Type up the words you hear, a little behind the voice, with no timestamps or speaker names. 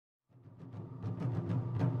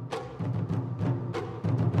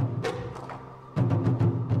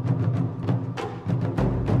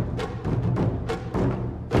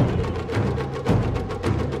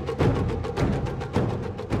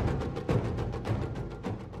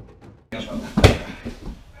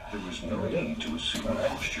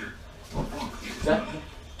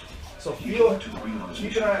So feel,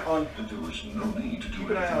 keep an eye on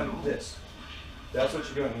this. That's what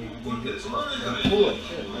you're doing when you do this. Pull it.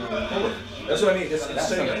 Pull it. That's what I mean. It's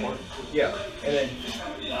sitting. Yeah. And then.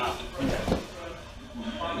 Yeah.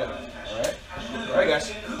 Alright. Alright, guys.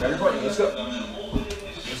 Grab your button. Let's go.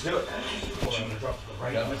 Let's do it.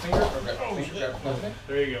 Grab my finger.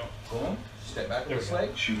 There you go. Boom. Step back with this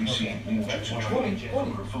leg. Should we see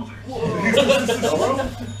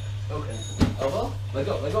Okay. Elbow. Let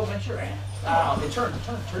go, venture. Turn.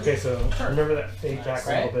 Okay, so remember that fade back a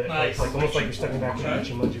little bit. Nice. Like almost like you're stepping back to the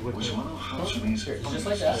Munji with me. Just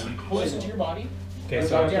like that. Pull this into your body. Okay,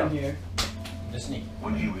 so down here. This knee.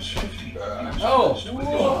 When he was 50, okay.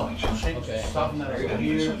 Stop that here. And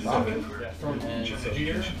here.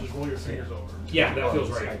 Just roll your fingers over. Yeah, that feels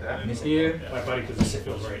right. Here. My buddy, because this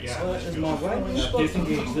feels right. Yeah.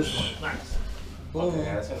 Disengage this one. Nice. Boom. Okay,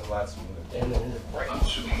 that's a lot smoother. And then right.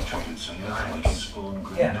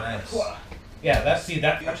 Yeah, nice. Yeah, that.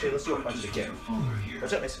 Actually, let's do a punch again.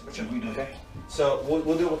 What's up, Mason? What's up? Okay. So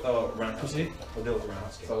we'll do it with a roundhouse. We'll do it with a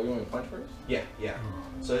roundhouse. So you want me to punch first? Yeah.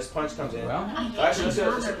 So this punch comes in. Actually, let's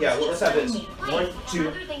have this. 1,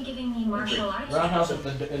 2. Roundhouse in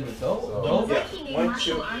the toe. Yeah. 1,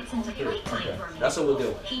 2, 3. Okay. That's what we'll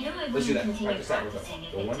do. Let's do that. Practice that with us.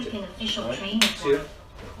 Go 1, 2. 1, 2.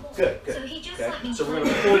 Good. Okay. So we're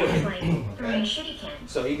gonna pull him. Okay.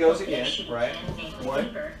 So he goes again, right?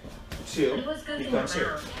 1, 2. He comes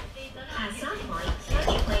here. At some point,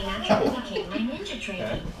 play naturally became my ninja training.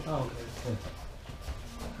 Okay. Oh, okay.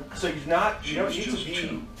 So you don't need to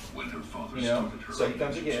be, so he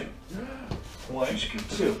comes again. 1,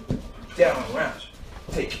 2. Down, around.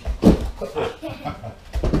 Take.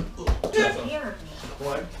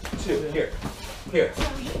 1, 2. Here.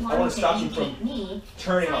 I want to stop him from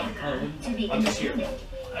turning on me. I'm just here.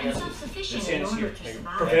 This hand is here.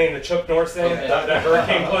 Preventing the Chuck Norris thing, that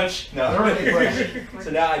hurricane punch. No, hurricane punch. So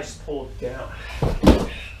now I just pull it down. So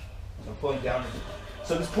I'm pulling down.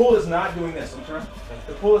 So this pull is not doing this.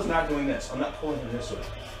 The pull is not doing this. I'm not pulling him this way.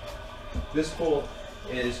 This pull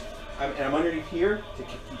is, I'm underneath here to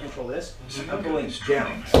control this. I'm pulling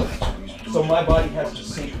down. So my body has to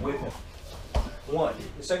sync with him. 1.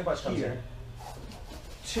 The second punch comes here.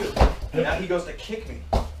 2. Now he goes to kick me.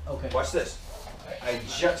 Okay. Watch this. I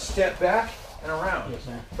just step back and around.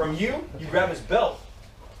 From you grab his belt.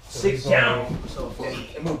 Sit down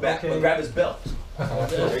and move back. But grab his belt.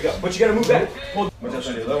 There you go. But you gotta move back. What's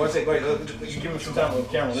that? Wait, give him some time on the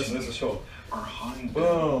camera. Listen, this is cool.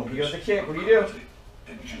 Boom. He goes to kick. What do? Grab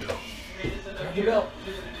your belt.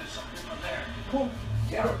 Pull.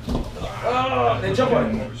 Down. Oh, then jump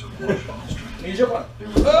on him. You jump on.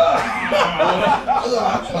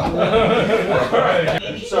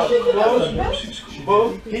 So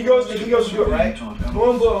boom. He goes to do it, right?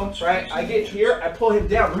 Boom, right? I get here, I pull him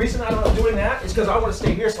down. The reason I'm not doing that is because I want to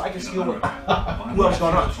stay here so I can steal what's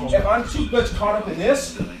going on. If I'm too much caught up in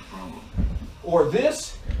this or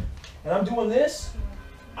this, and I'm doing this,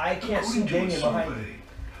 I can't see Damien behind me.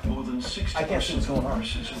 I can't see what's going on.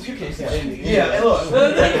 You can't see Damien. Yeah, look. So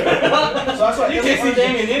that's why you can't see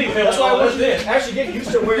Damien anything. That's why I want you to actually get used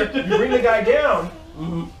to where you bring the guy down,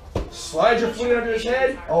 slide your foot under his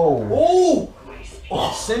head. Oh!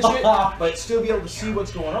 Cinch it, but still be able to see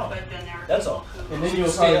what's going on. That's all. And then you'll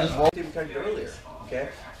stay just roll. We tried to do earlier. Okay.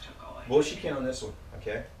 Bujinkan on this one.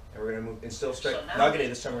 Okay. And we're gonna move and still straight. Nagade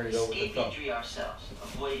this time we're gonna go with the thumb.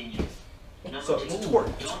 So it's torque.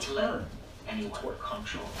 It's turn. Anyone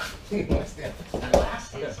control. And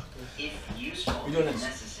last is, if useful and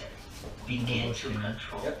necessary, begin to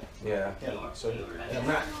control. Yep. Yeah. So I'm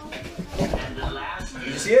not. And the last Did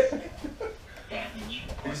you is see it? damage.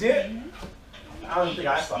 Did you see it? I don't think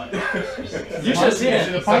I saw it. You should have seen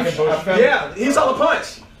it. Yeah, he saw the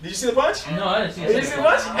punch. Did you see the punch? No, I didn't see it. Did you see the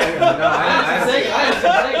punch? I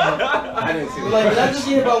didn't see it. Like, did I just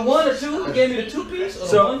get about 1 or 2? It gave me the 2-piece or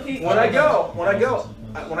So the 1-piece?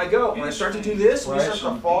 when I start to do this, when he starts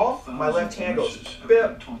to fall, my left hand goes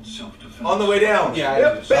bip on the way down.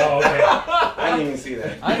 Yeah, Bip, bip. Oh, okay. I didn't even see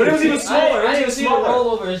that. But it was even smaller. I didn't see the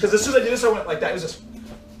rollover. Because as soon as I did this, I went like that. It was just.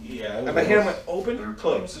 Yeah. And my hand went open,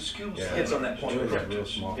 closed. Yeah. Hits on that point. It was like real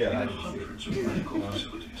small. Yeah. I didn't see it.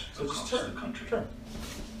 So just turn.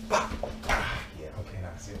 Yeah, okay,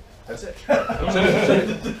 now I see it. That's it.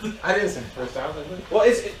 I didn't see it first time. Well,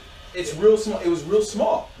 it's real small. It was real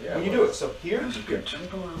small when you do it. So here.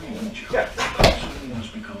 Yeah.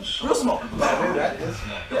 Real small. That is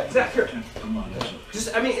small. Yeah, exactly.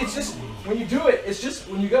 Just, I mean, it's just when you do it. It's just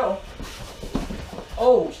when you go.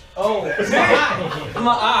 Oh,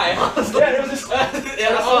 my eye. Yeah, it was just.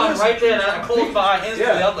 Yeah, I saw it right there, and I pulled my eye instantly.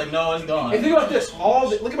 Yeah. I was like, no, it's gone. And think about this.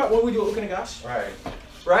 Look about what we do looking at guys. Right.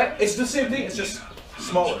 Right? It's the same thing. It's just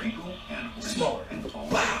smaller. Smaller.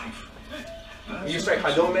 Wow. You strike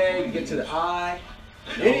Hadome, you get to the eye.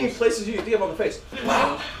 Any places you think of on the face.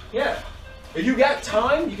 Wow. Yeah. If you got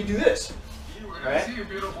time, you can do this. Right? If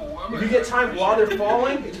you get time while they're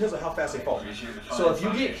falling, it depends on how fast they fall. So if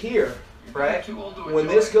you get here, right? When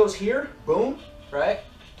this goes here, boom, right?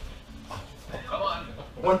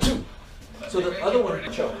 1, 2. So the other one,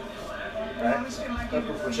 choke. Right?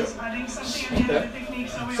 Choke. Okay.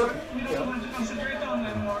 So, you know.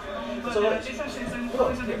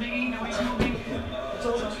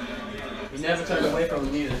 You never turned away from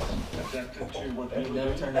him either. You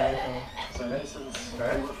never turned away from him. Okay.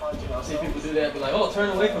 See people do that, be like, oh, turn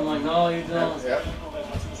away from him. Like, no, you don't. Yep.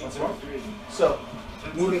 Once more. So,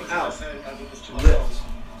 moving out, lift.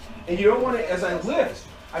 And you don't want to, as I lift,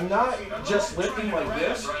 I'm not just lifting like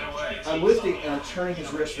this. I'm lifting and I'm turning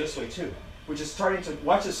his wrist this way too, which is starting to,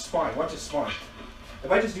 watch his spine, watch his spine.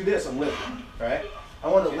 If I just do this, I'm lifting, right? I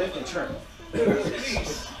want to lift and turn.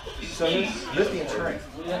 So he's lifting and turning.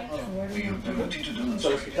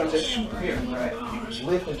 So it comes in here, right?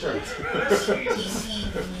 Lift and turn.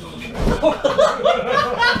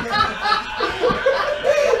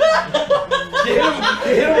 You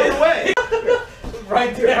hit him on the way.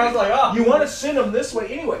 Right there. I was like, oh. You want to send them this way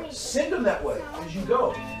anyway. Send them that way as you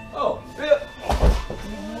go. Oh, yeah.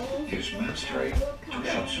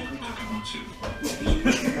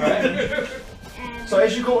 Right. So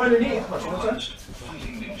as you go underneath, watch one time.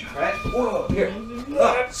 Right? Whoa, here.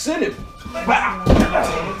 Send it. Wow.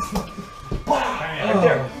 Right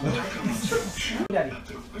there. Daddy.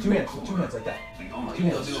 2 hands like that. 2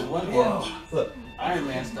 hands. Whoa. Look. Iron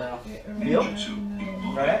Man style. Feel?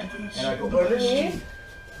 Right? And I go underneath.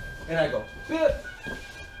 And I go.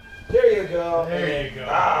 There you go. There you go.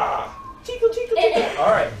 Ah. Tickle, tickle, tickle.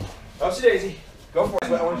 All right. Upsy daisy. Go for it.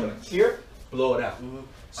 That's what I want you to do. Here, blow it out.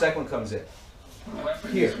 Second one comes in.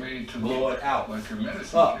 Here, blow it out.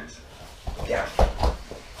 Up. Down.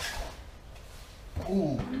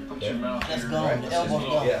 Ooh. That's gone. The elbow's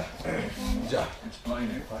gone. Yeah. Ja.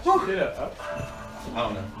 Get it up. I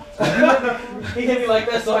don't know. He hit me like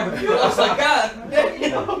that, so I could feel it. I was like, God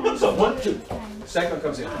damn. So 1, 2. Second one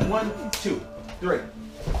comes in. 1, 2, 3.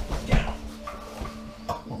 Down.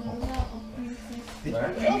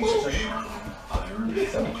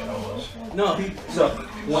 No, he. So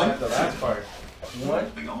 1, The last part.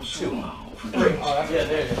 1, 2, 3. Yeah, there it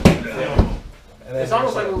is. And it's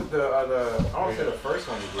almost like the I want to say the first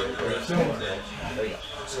one you did. There you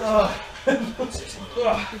go.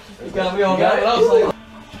 You got me on that, but I was like,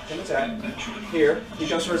 Come attack. Here. He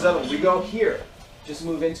comes for his other one. We go here. Just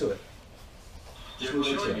move into it. Just move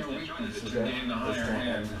into it. Okay.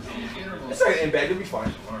 It's not gonna end bad. You'll be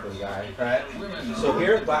fine. Alright. So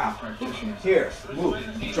here, wow. Here, move,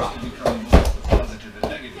 drop.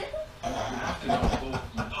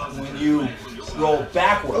 When you roll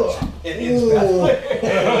backwards, it ends backwards.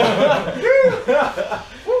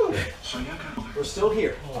 We're still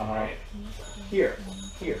here. Here,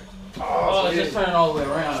 here. oh, it's just turning all the way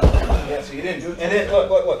around. Yeah, so you didn't do it. And then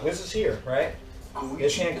look. This is here, right?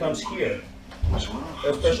 This hand comes here.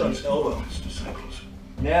 There's pressure on his elbow.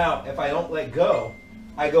 Now, if I don't let go,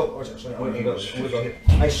 I go. Oh, sorry, I'm gonna go here.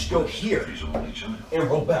 I go here and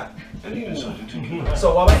roll back.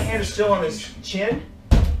 So while my hand is still on his chin,